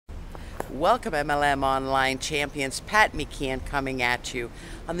Welcome MLM Online Champions, Pat McKeon coming at you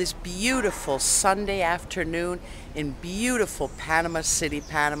on this beautiful Sunday afternoon in beautiful Panama City,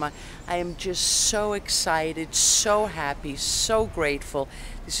 Panama. I am just so excited, so happy, so grateful.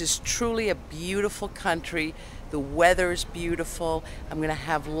 This is truly a beautiful country. The weather is beautiful. I'm going to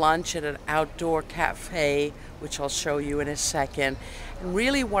have lunch at an outdoor cafe, which I'll show you in a second. And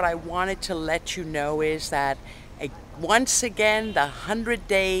really what I wanted to let you know is that once again, the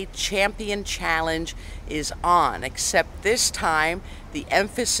 100-day champion challenge is on, except this time the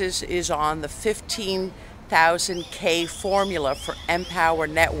emphasis is on the 15,000K formula for Empower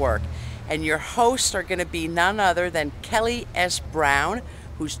Network. And your hosts are going to be none other than Kelly S. Brown,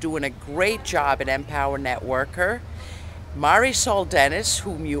 who's doing a great job at Empower Networker, Marisol Dennis,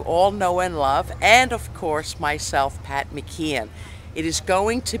 whom you all know and love, and of course myself, Pat McKeon. It is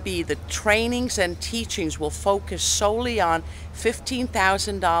going to be, the trainings and teachings will focus solely on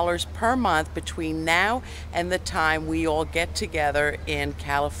 $15,000 per month between now and the time we all get together in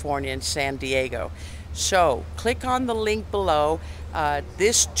California and San Diego. So click on the link below.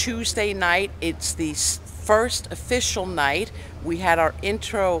 This Tuesday night, it's the first official night. We had our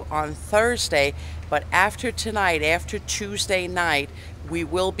intro on Thursday, but after tonight, after Tuesday night, we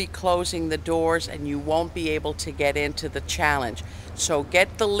will be closing the doors and you won't be able to get into the challenge. So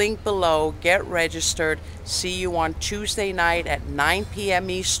get the link below, get registered. See you on Tuesday night at 9 p.m.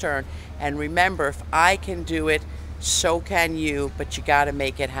 Eastern. And remember, if I can do it, so can you, but you got to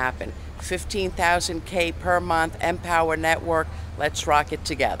make it happen. 15,000K per month, Empower Network. Let's rock it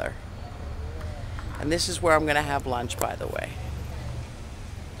together. And this is where I'm going to have lunch, by the way.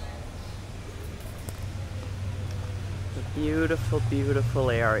 A beautiful,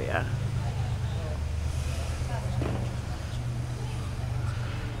 beautiful area.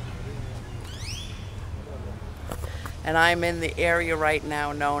 And I'm in the area right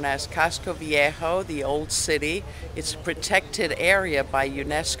now known as Casco Viejo, the Old City. It's a protected area by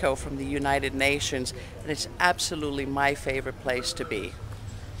UNESCO from the United Nations, and it's absolutely my favorite place to be.